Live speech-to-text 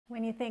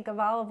When you think of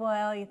olive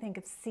oil, you think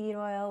of seed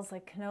oils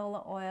like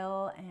canola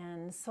oil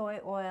and soy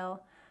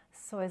oil.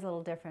 Soy is a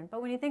little different.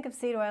 But when you think of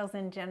seed oils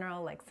in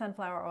general, like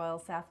sunflower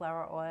oil,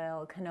 safflower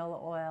oil, canola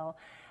oil,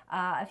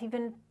 if you've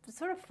been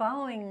sort of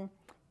following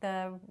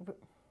the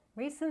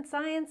recent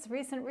science,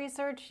 recent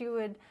research, you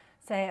would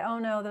say, oh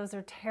no, those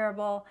are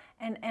terrible.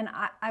 And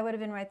I would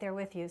have been right there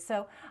with you.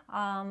 So,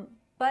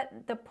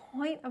 but the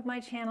point of my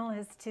channel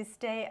is to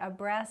stay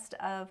abreast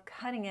of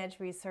cutting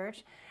edge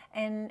research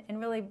and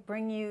really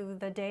bring you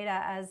the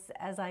data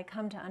as I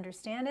come to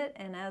understand it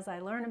and as I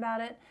learn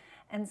about it.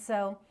 And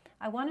so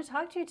I want to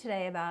talk to you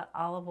today about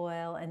olive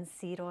oil and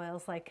seed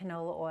oils like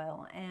canola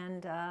oil.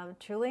 And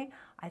truly,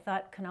 I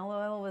thought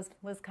canola oil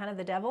was kind of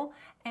the devil.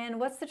 And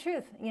what's the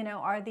truth? You know,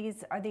 are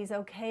these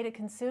okay to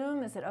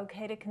consume? Is it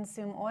okay to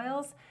consume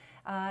oils?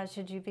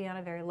 Should you be on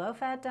a very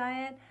low-fat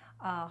diet?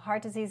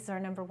 Heart disease is our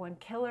 #1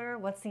 killer.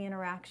 What's the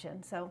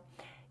interaction? So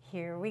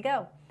here we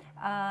go.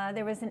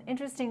 There was an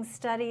interesting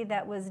study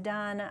that was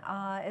done.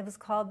 It was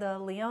called the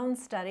Lyon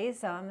study,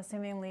 so I'm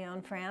assuming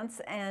Lyon,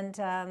 France.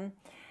 And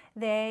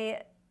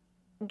they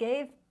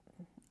gave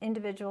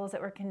individuals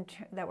that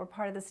were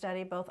part of the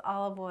study both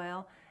olive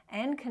oil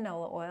and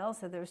canola oil.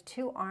 So there's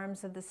 2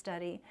 arms of the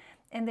study.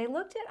 And they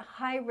looked at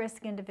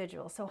high-risk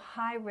individuals, so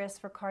high risk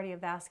for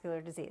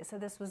cardiovascular disease. So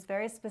this was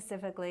very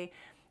specifically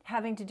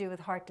having to do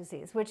with heart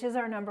disease, which is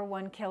our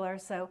 #1 killer,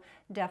 so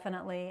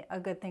definitely a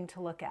good thing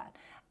to look at.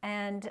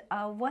 And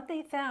what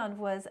they found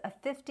was a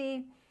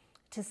 50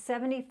 to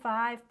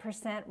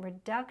 75%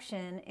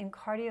 reduction in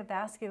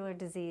cardiovascular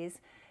disease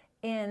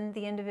in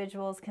the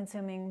individuals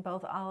consuming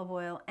both olive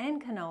oil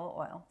and canola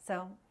oil.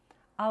 So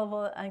olive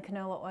oil and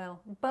canola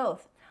oil,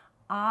 both.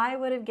 I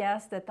would have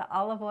guessed that the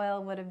olive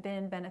oil would have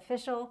been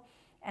beneficial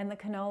and the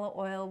canola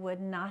oil would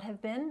not have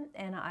been,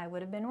 and I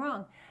would have been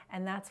wrong.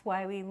 And that's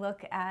why we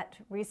look at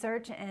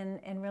research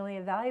and really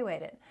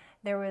evaluate it.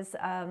 There was,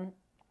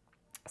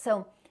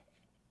 so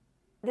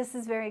this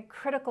is very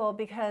critical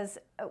because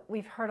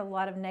we've heard a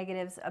lot of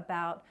negatives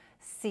about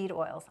seed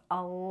oils,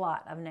 a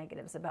lot of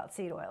negatives about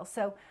seed oils.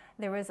 So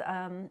there was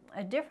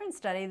a different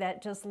study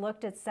that just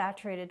looked at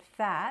saturated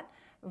fat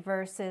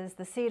versus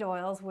the seed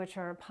oils, which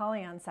are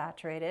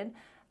polyunsaturated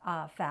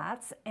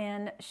fats,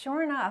 and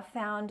sure enough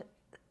found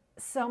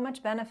so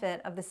much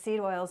benefit of the seed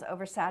oils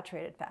over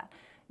saturated fat.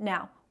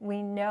 Now,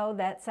 we know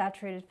that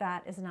saturated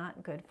fat is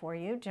not good for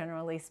you,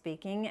 generally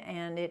speaking,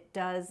 and it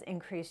does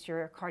increase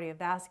your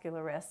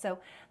cardiovascular risk. So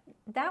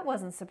that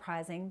wasn't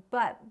surprising,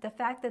 but the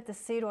fact that the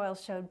seed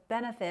oils showed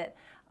benefit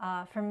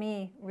for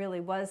me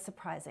really was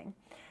surprising.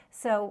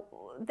 So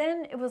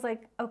then it was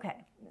like,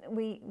 okay,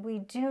 we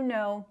do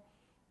know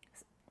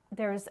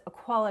there's a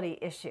quality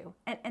issue.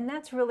 And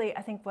that's really,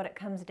 I think, what it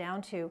comes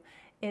down to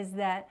is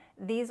that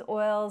these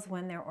oils,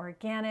 when they're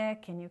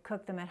organic and you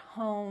cook them at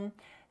home,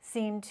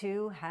 seem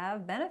to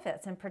have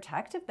benefits and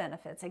protective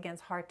benefits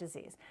against heart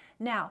disease.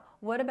 Now,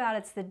 what about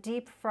it's the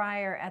deep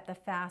fryer at the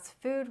fast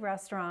food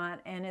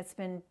restaurant and it's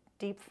been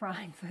deep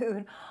frying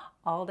food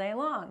all day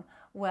long?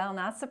 Well,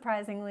 not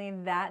surprisingly,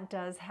 that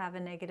does have a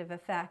negative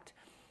effect.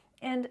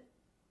 And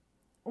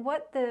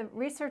what the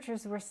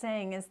researchers were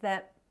saying is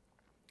that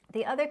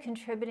the other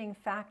contributing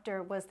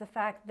factor was the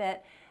fact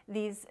that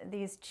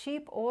these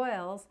cheap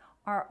oils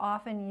are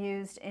often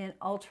used in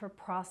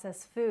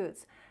ultra-processed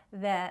foods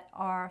that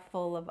are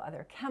full of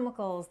other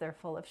chemicals, they're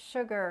full of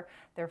sugar,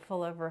 they're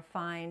full of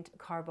refined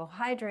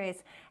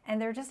carbohydrates,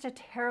 and they're just a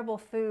terrible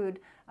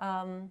food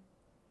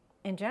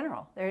in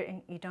general.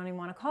 You don't even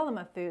want to call them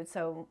a food,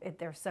 so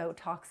they're so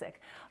toxic.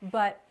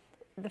 But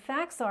the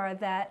facts are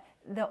that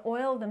the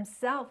oil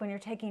themselves, when you're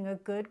taking a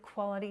good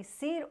quality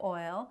seed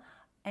oil,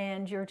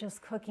 and you're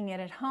just cooking it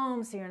at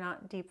home, so you're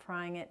not deep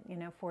frying it,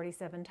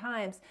 47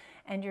 times,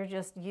 and you're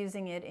just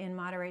using it in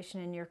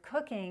moderation in your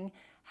cooking,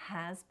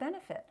 has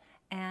benefit.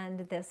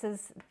 And this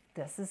is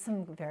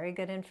some very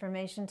good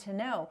information to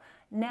know.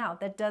 Now,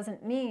 that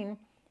doesn't mean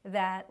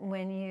that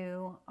when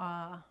you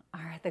are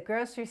at the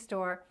grocery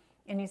store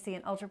and you see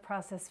an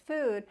ultra-processed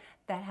food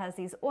that has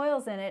these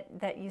oils in it,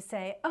 that you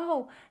say,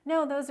 oh,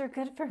 no, those are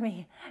good for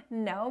me.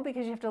 No,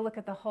 because you have to look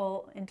at the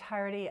whole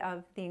entirety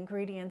of the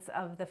ingredients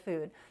of the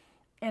food.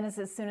 And as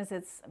soon as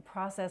it's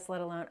processed, let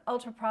alone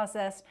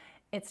ultra-processed,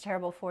 it's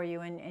terrible for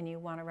you and you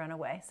want to run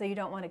away. So you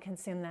don't want to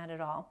consume that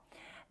at all.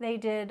 They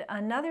did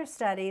another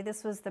study.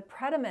 This was the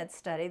Predimed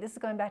study. This is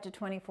going back to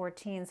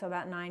 2014, so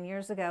about 9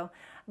 years ago.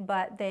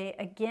 But they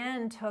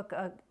again took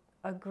a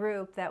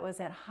group that was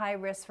at high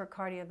risk for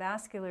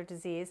cardiovascular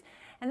disease.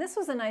 And this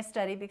was a nice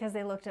study because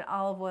they looked at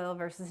olive oil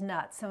versus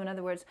nuts. So in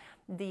other words,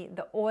 the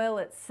oil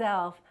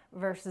itself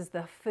versus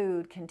the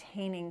food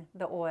containing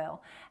the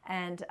oil.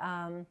 And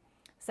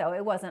so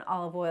it wasn't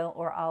olive oil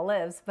or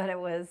olives, but it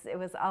was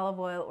olive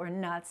oil or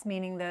nuts,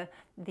 meaning the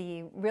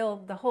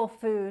whole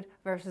food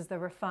versus the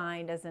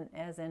refined,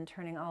 as in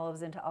turning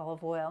olives into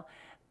olive oil.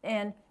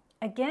 And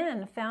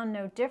again, found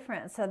no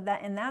difference. So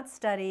that in that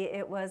study,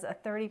 it was a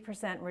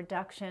 30%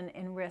 reduction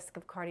in risk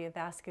of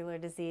cardiovascular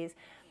disease.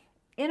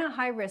 in a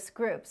high-risk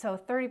group, so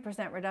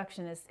 30%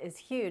 reduction is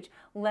huge,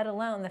 let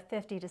alone the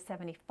 50 to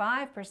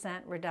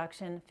 75%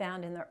 reduction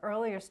found in the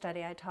earlier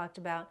study I talked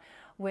about,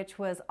 which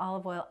was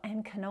olive oil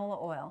and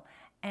canola oil.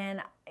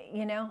 And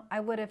you know, I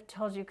would have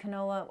told you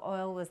canola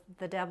oil was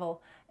the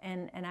devil,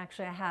 and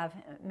actually I have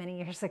many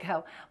years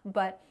ago,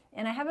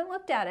 and I haven't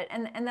looked at it,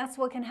 and that's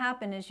what can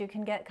happen, is you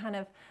can get kind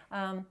of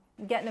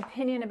get an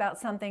opinion about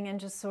something and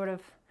just sort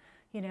of,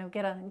 you know,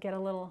 get a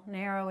little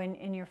narrow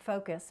in your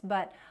focus.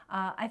 But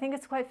I think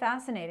it's quite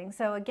fascinating.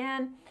 So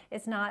again,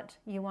 it's not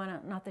that you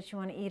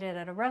want to eat it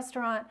at a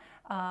restaurant,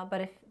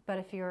 but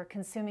if you're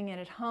consuming it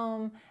at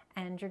home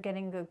and you're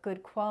getting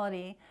good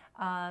quality,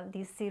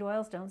 these seed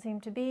oils don't seem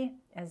to be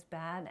as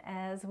bad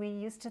as we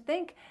used to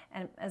think,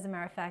 and as a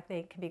matter of fact,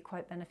 they can be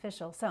quite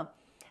beneficial. So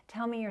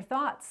tell me your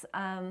thoughts.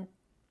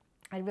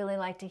 I'd really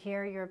like to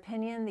hear your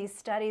opinion. These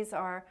studies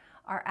are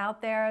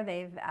out there.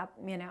 They've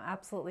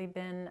absolutely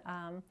been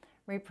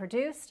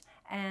reproduced,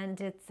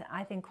 and it's,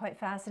 I think, quite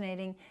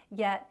fascinating.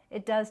 Yet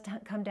it does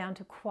come down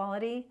to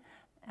quality,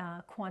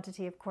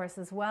 quantity of course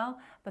as well,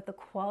 but the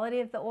quality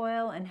of the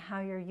oil and how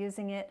you're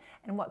using it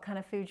and what kind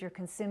of food you're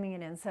consuming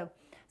it in. So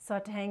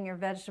sauteing your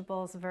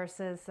vegetables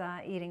versus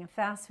eating a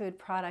fast food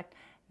product,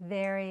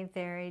 very,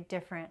 very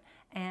different.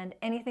 And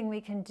anything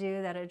we can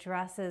do that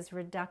addresses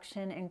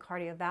reduction in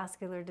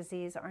cardiovascular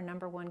disease, our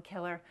 #1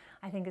 killer,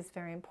 I think is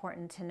very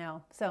important to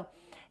know. So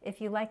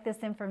if you like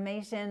this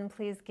information,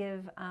 please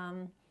give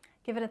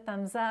it a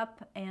thumbs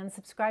up and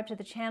subscribe to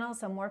the channel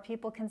so more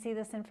people can see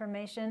this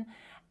information,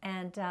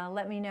 and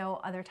let me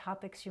know other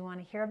topics you want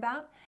to hear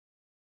about.